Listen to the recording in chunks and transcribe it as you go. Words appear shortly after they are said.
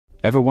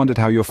Ever wondered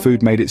how your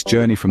food made its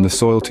journey from the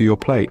soil to your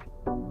plate?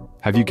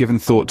 Have you given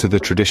thought to the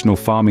traditional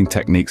farming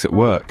techniques at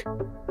work?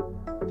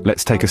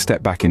 Let's take a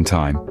step back in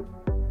time,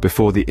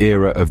 before the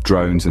era of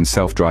drones and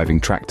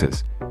self-driving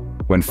tractors,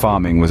 when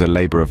farming was a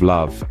labor of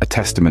love, a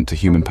testament to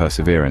human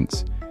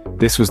perseverance.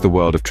 This was the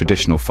world of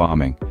traditional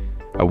farming,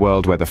 a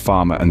world where the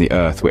farmer and the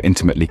earth were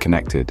intimately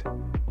connected.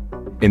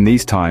 In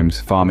these times,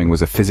 farming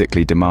was a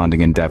physically demanding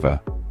endeavor,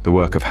 the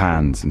work of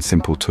hands and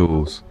simple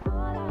tools.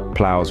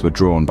 Plows were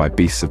drawn by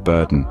beasts of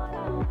burden,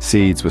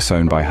 seeds were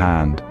sown by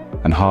hand,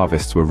 and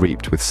harvests were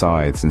reaped with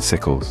scythes and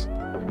sickles.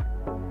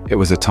 It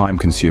was a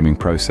time-consuming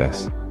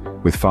process,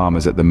 with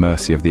farmers at the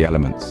mercy of the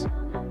elements.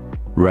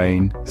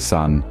 Rain,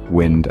 sun,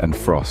 wind, and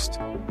frost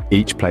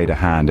each played a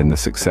hand in the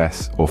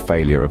success or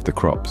failure of the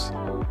crops.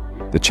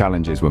 The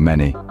challenges were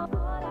many.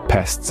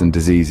 Pests and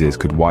diseases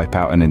could wipe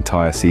out an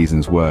entire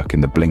season's work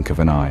in the blink of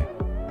an eye.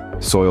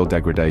 Soil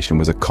degradation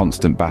was a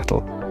constant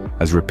battle,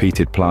 as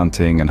repeated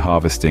planting and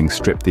harvesting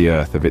stripped the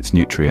earth of its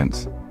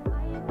nutrients.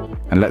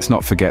 And let's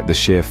not forget the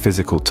sheer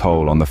physical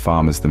toll on the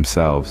farmers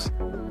themselves,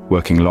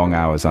 working long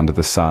hours under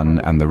the sun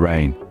and the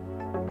rain.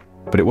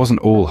 But it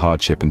wasn't all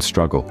hardship and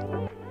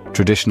struggle.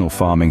 Traditional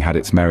farming had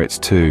its merits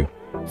too.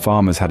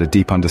 Farmers had a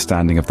deep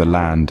understanding of the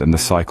land and the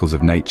cycles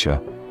of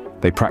nature.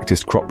 They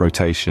practiced crop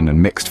rotation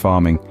and mixed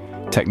farming,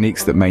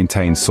 techniques that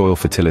maintained soil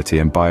fertility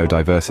and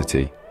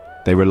biodiversity.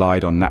 They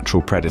relied on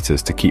natural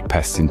predators to keep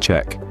pests in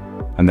check,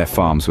 and their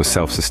farms were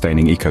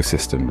self-sustaining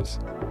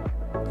ecosystems.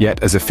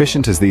 Yet, as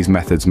efficient as these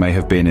methods may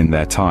have been in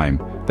their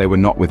time, they were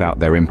not without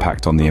their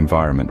impact on the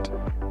environment.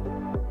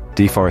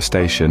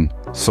 Deforestation,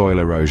 soil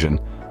erosion,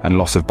 and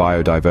loss of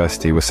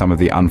biodiversity were some of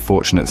the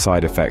unfortunate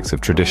side effects of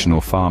traditional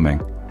farming.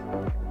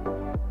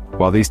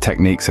 While these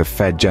techniques have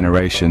fed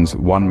generations,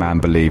 one man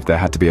believed there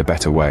had to be a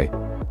better way.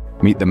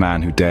 Meet the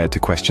man who dared to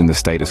question the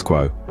status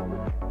quo.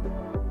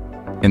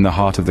 In the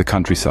heart of the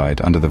countryside,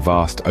 under the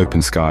vast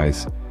open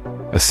skies,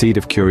 a seed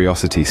of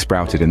curiosity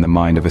sprouted in the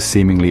mind of a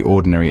seemingly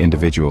ordinary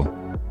individual.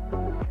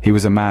 He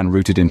was a man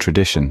rooted in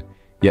tradition,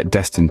 yet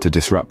destined to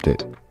disrupt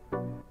it.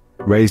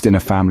 Raised in a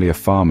family of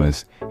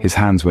farmers, his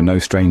hands were no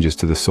strangers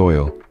to the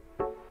soil,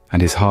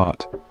 and his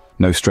heart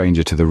no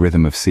stranger to the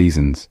rhythm of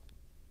seasons.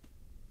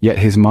 Yet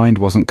his mind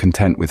wasn't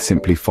content with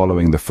simply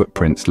following the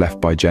footprints left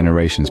by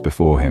generations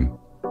before him.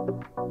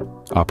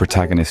 Our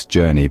protagonist's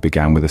journey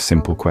began with a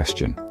simple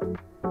question.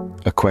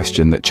 A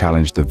question that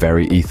challenged the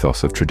very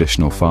ethos of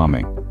traditional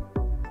farming.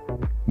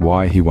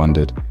 Why, he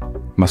wondered,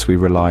 must we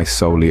rely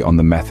solely on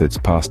the methods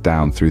passed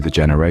down through the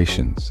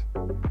generations?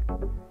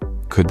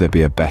 Could there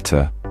be a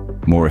better,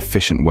 more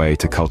efficient way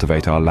to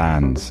cultivate our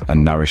lands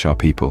and nourish our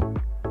people?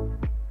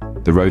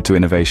 The road to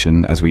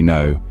innovation, as we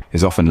know,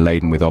 is often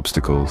laden with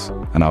obstacles,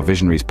 and our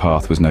visionary's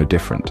path was no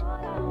different.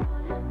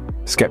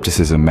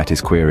 Skepticism met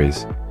his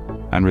queries,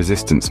 and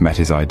resistance met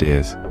his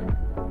ideas.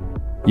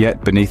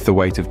 Yet, beneath the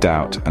weight of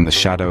doubt and the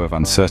shadow of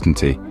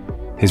uncertainty,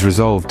 his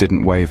resolve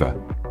didn't waver.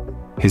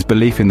 His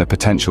belief in the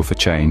potential for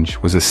change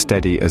was as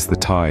steady as the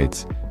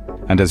tides,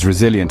 and as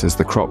resilient as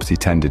the crops he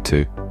tended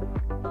to.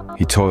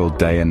 He toiled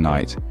day and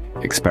night,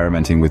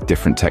 experimenting with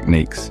different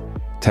techniques,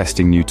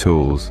 testing new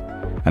tools,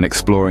 and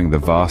exploring the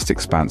vast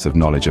expanse of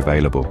knowledge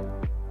available.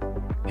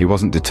 He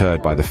wasn't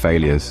deterred by the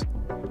failures,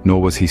 nor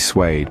was he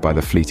swayed by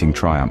the fleeting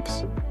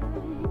triumphs.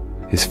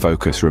 His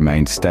focus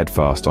remained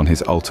steadfast on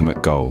his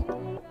ultimate goal,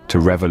 to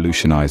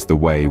revolutionize the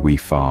way we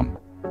farm.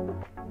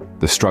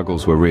 The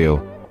struggles were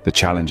real, the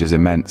challenges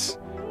immense,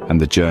 and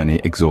the journey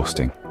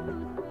exhausting.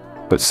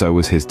 But so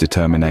was his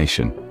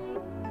determination.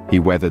 He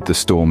weathered the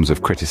storms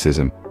of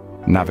criticism,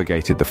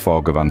 navigated the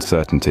fog of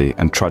uncertainty,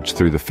 and trudged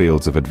through the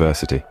fields of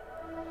adversity.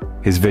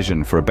 His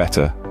vision for a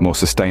better, more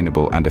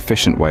sustainable and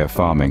efficient way of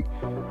farming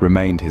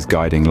remained his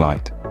guiding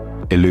light,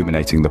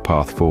 illuminating the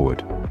path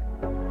forward.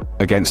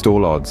 Against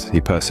all odds, he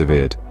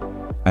persevered,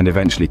 and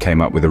eventually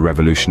came up with a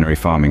revolutionary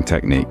farming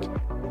technique.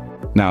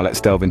 Now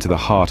let's delve into the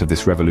heart of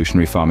this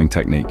revolutionary farming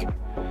technique.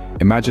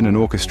 Imagine an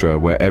orchestra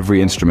where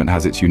every instrument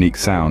has its unique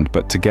sound,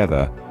 but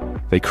together,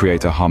 they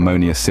create a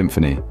harmonious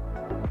symphony.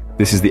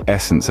 This is the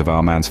essence of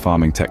our man's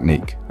farming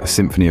technique, a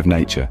symphony of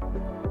nature.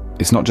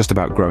 It's not just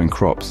about growing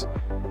crops,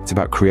 it's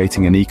about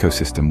creating an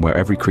ecosystem where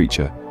every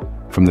creature,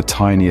 from the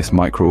tiniest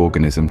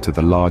microorganism to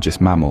the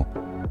largest mammal,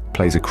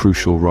 plays a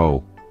crucial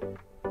role.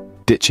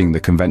 Ditching the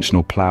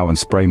conventional plow and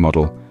spray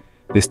model,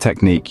 this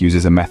technique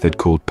uses a method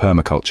called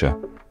permaculture.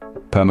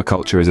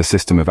 Permaculture is a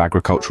system of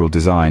agricultural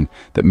design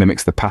that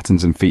mimics the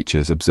patterns and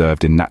features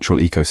observed in natural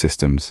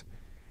ecosystems.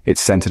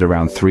 It's centered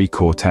around three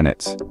core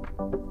tenets: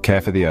 care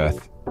for the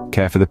earth,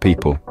 care for the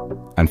people,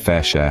 and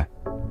fair share.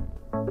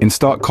 In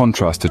stark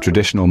contrast to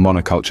traditional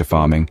monoculture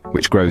farming,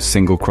 which grows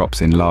single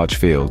crops in large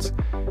fields,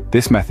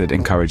 this method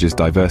encourages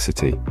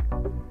diversity.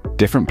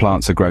 Different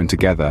plants are grown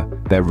together,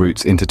 their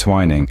roots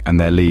intertwining and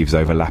their leaves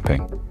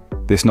overlapping.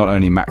 This not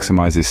only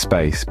maximizes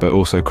space, but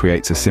also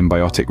creates a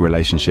symbiotic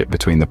relationship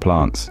between the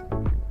plants.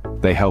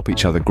 They help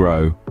each other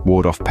grow,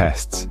 ward off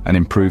pests, and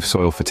improve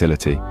soil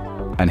fertility.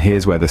 And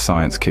here's where the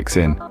science kicks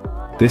in.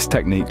 This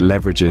technique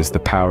leverages the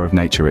power of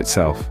nature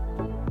itself.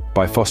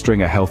 By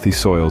fostering a healthy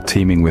soil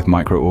teeming with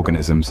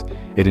microorganisms,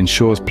 it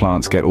ensures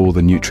plants get all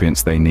the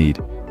nutrients they need.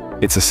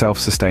 It's a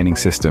self-sustaining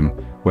system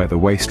where the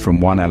waste from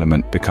one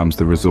element becomes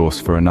the resource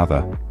for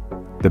another.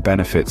 The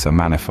benefits are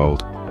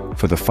manifold.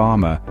 For the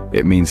farmer,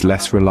 it means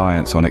less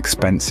reliance on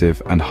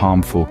expensive and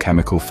harmful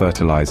chemical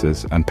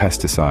fertilizers and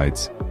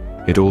pesticides.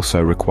 It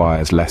also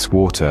requires less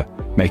water,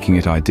 making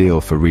it ideal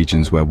for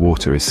regions where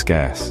water is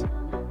scarce.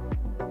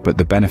 But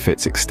the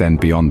benefits extend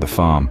beyond the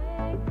farm.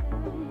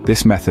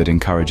 This method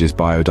encourages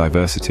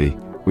biodiversity,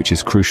 which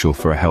is crucial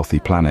for a healthy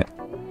planet.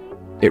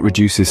 It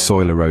reduces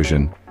soil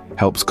erosion,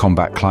 helps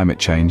combat climate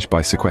change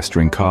by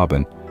sequestering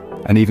carbon,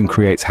 and even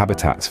creates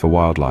habitats for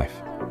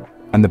wildlife.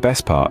 And the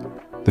best part,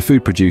 the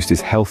food produced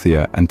is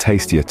healthier and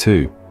tastier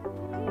too.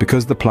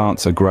 Because the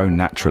plants are grown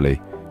naturally,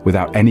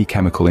 without any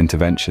chemical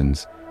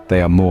interventions,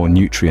 they are more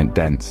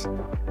nutrient-dense.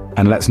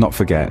 And let's not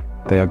forget,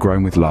 they are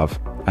grown with love,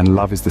 and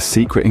love is the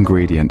secret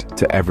ingredient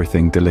to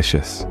everything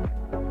delicious.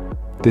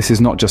 This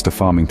is not just a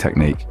farming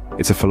technique,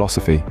 it's a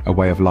philosophy, a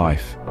way of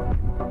life.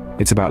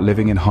 It's about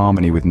living in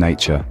harmony with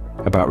nature,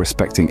 about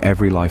respecting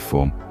every life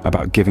form,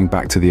 about giving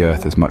back to the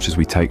earth as much as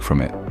we take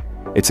from it.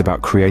 It's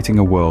about creating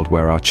a world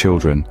where our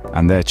children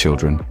and their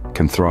children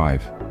can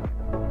thrive.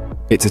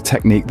 It's a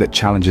technique that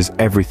challenges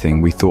everything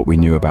we thought we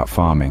knew about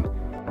farming.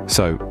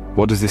 So,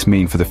 what does this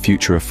mean for the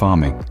future of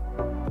farming?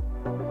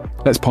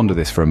 Let's ponder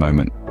this for a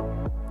moment.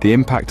 The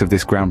impact of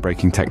this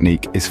groundbreaking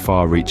technique is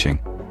far-reaching.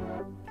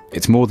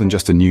 It's more than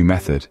just a new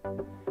method.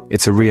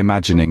 It's a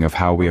reimagining of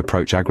how we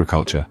approach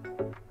agriculture.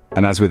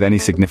 And as with any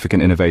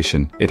significant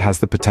innovation, it has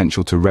the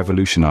potential to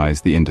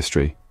revolutionize the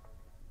industry.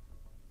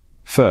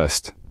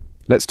 First,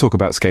 let's talk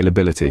about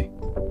scalability.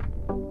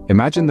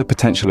 Imagine the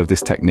potential of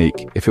this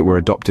technique if it were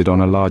adopted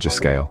on a larger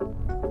scale.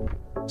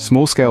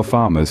 Small-scale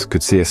farmers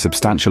could see a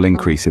substantial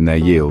increase in their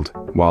yield,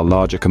 while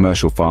larger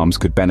commercial farms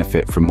could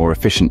benefit from more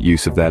efficient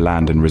use of their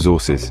land and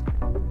resources.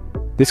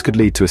 This could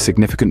lead to a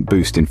significant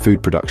boost in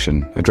food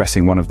production,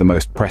 addressing one of the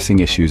most pressing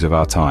issues of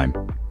our time: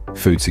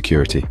 food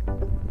security.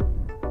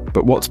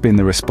 But what's been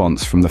the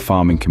response from the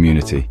farming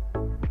community?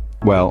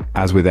 Well,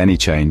 as with any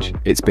change,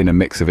 it's been a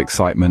mix of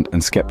excitement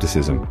and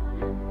skepticism.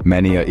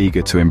 Many are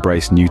eager to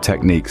embrace new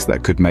techniques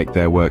that could make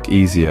their work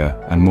easier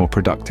and more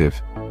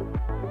productive,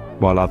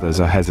 while others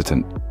are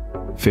hesitant,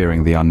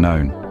 fearing the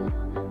unknown.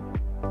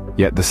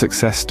 Yet the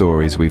success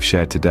stories we've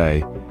shared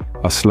today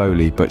are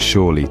slowly but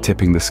surely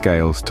tipping the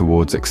scales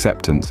towards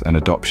acceptance and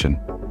adoption.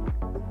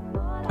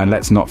 And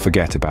let's not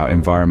forget about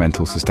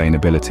environmental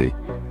sustainability,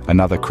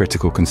 another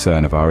critical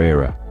concern of our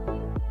era.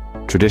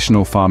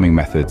 Traditional farming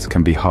methods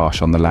can be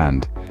harsh on the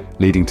land,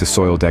 leading to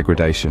soil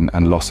degradation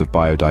and loss of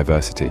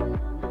biodiversity.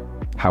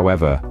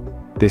 However,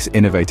 this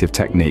innovative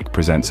technique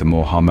presents a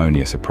more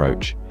harmonious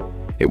approach.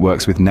 It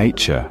works with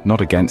nature,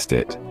 not against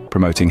it,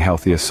 promoting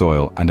healthier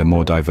soil and a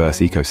more diverse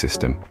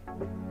ecosystem.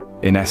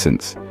 In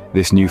essence,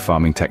 this new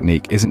farming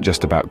technique isn't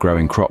just about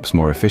growing crops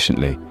more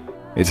efficiently,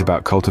 it's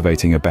about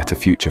cultivating a better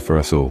future for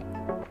us all.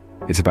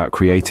 It's about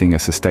creating a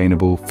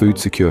sustainable,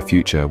 food-secure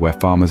future where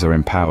farmers are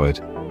empowered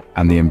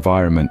and the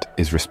environment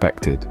is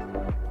respected.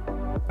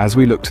 As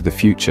we look to the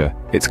future,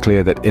 it's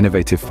clear that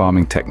innovative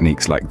farming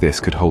techniques like this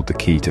could hold the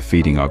key to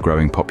feeding our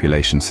growing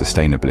population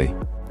sustainably.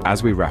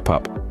 As we wrap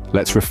up,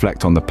 let's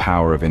reflect on the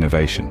power of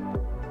innovation.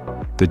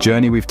 The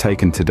journey we've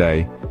taken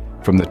today,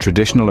 from the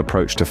traditional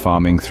approach to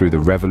farming through the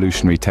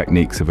revolutionary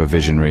techniques of a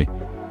visionary,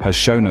 has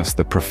shown us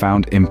the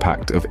profound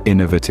impact of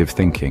innovative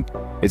thinking.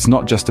 It's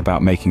not just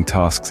about making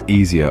tasks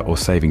easier or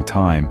saving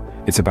time,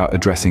 it's about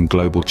addressing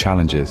global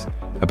challenges,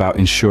 about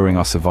ensuring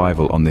our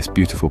survival on this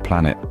beautiful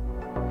planet.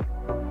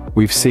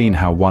 We've seen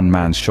how one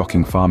man's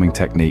shocking farming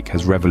technique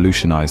has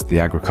revolutionized the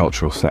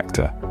agricultural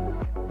sector.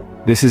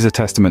 This is a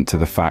testament to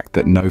the fact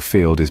that no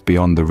field is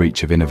beyond the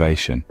reach of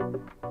innovation.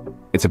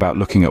 It's about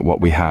looking at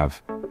what we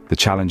have, the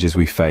challenges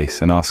we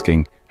face, and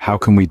asking, how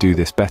can we do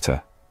this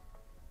better?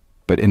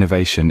 But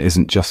innovation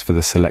isn't just for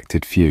the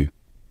selected few.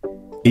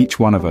 Each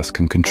one of us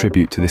can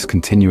contribute to this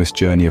continuous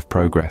journey of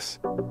progress.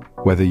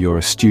 Whether you're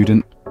a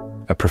student,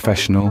 a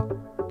professional,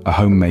 a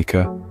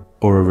homemaker,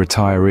 or a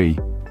retiree,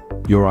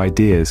 your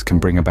ideas can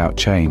bring about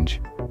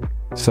change.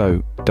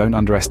 So, don't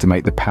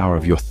underestimate the power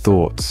of your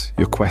thoughts,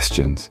 your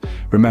questions.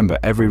 Remember,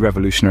 every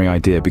revolutionary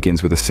idea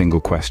begins with a single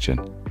question.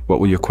 What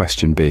will your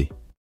question be?